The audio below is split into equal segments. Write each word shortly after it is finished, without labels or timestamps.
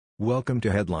Welcome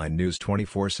to Headline News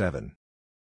 24/7.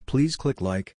 Please click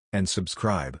like and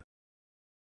subscribe.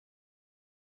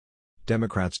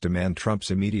 Democrats demand Trump's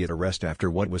immediate arrest after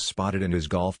what was spotted in his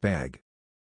golf bag.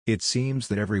 It seems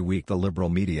that every week the liberal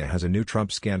media has a new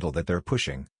Trump scandal that they're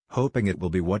pushing, hoping it will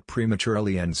be what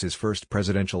prematurely ends his first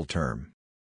presidential term.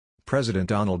 President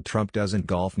Donald Trump doesn't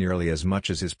golf nearly as much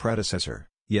as his predecessor,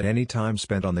 yet any time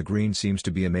spent on the green seems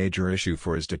to be a major issue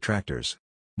for his detractors.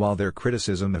 While their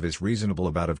criticism of his reasonable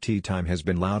amount of tee time has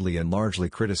been loudly and largely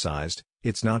criticized,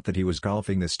 it's not that he was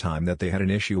golfing this time that they had an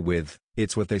issue with,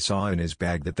 it's what they saw in his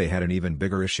bag that they had an even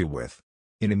bigger issue with.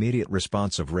 In immediate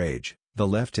response of rage, the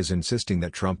left is insisting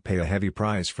that Trump pay a heavy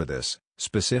price for this,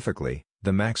 specifically,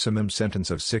 the maximum sentence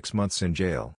of 6 months in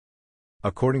jail.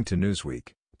 According to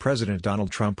Newsweek, President Donald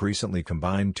Trump recently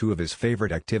combined two of his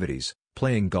favorite activities,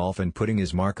 playing golf and putting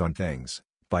his mark on things,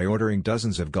 by ordering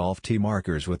dozens of golf tee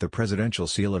markers with the presidential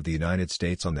seal of the United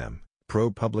States on them,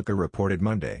 ProPublica reported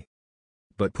Monday.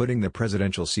 But putting the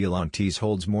presidential seal on tees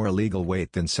holds more legal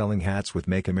weight than selling hats with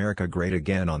 "Make America Great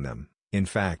Again" on them. In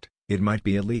fact, it might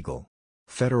be illegal.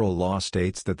 Federal law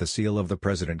states that the seal of the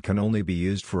president can only be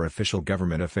used for official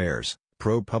government affairs,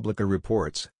 ProPublica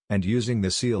reports, and using the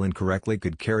seal incorrectly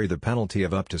could carry the penalty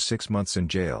of up to 6 months in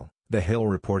jail, The Hill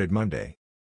reported Monday.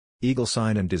 Eagle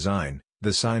Sign and Design,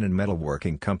 the sign and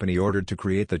metalworking company ordered to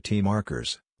create the tee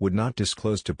markers, would not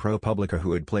disclose to ProPublica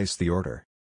who had placed the order.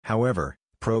 However,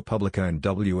 ProPublica and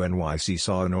WNYC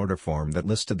saw an order form that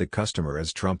listed the customer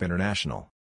as Trump International.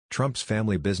 Trump's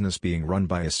family business being run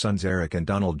by his sons Eric and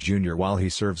Donald Jr. while he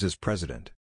serves as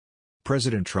president.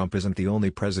 President Trump isn't the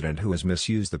only president who has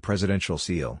misused the presidential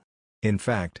seal. In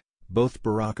fact, both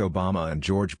Barack Obama and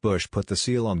George Bush put the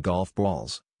seal on golf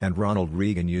balls, and Ronald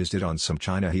Reagan used it on some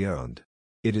china he owned.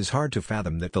 It is hard to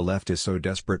fathom that the left is so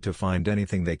desperate to find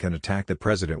anything they can attack the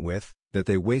president with, that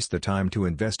they waste the time to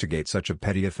investigate such a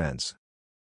petty offense.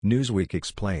 Newsweek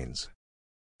explains.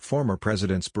 Former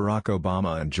Presidents Barack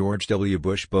Obama and George W.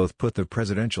 Bush both put the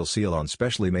presidential seal on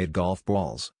specially made golf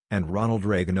balls, and Ronald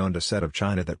Reagan owned a set of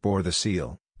china that bore the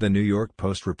seal, the New York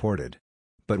Post reported.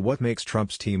 But what makes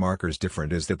Trump's tee markers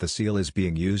different is that the seal is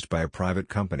being used by a private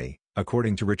company,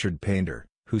 according to Richard Painter,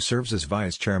 who serves as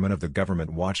vice chairman of the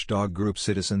government watchdog group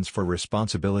Citizens for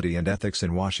Responsibility and Ethics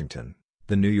in Washington,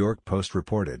 the New York Post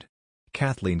reported.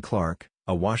 Kathleen Clark,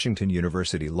 a Washington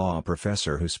University law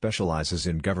professor who specializes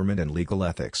in government and legal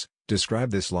ethics,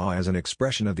 described this law as an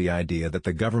expression of the idea that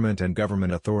the government and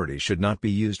government authority should not be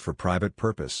used for private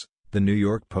purpose, the New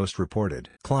York Post reported.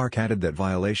 Clark added that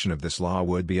violation of this law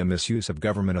would be a misuse of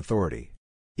government authority.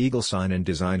 Eagle Sign and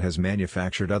Design has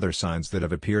manufactured other signs that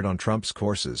have appeared on Trump's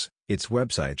courses, its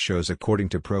website shows according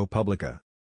to ProPublica.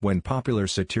 When popular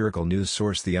satirical news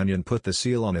source The Onion put the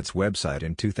seal on its website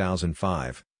in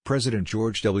 2005, President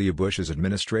George W. Bush's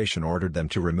administration ordered them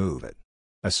to remove it.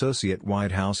 Associate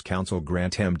White House counsel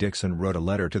Grant M. Dixon wrote a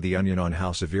letter to The Onion on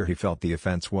how severe he felt the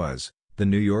offense was, the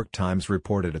New York Times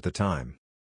reported at the time.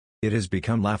 It has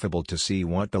become laughable to see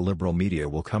what the liberal media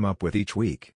will come up with each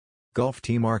week. Golf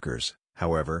tee markers,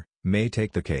 however, may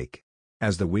take the cake.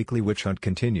 As the weekly witch hunt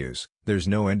continues, there's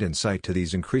no end in sight to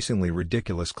these increasingly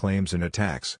ridiculous claims and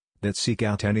attacks, that seek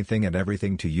out anything and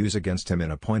everything to use against him in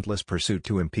a pointless pursuit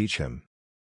to impeach him.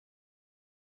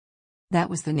 That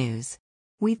was the news.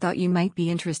 We thought you might be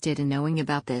interested in knowing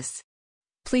about this.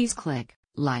 Please click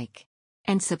like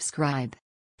and subscribe.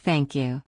 Thank you.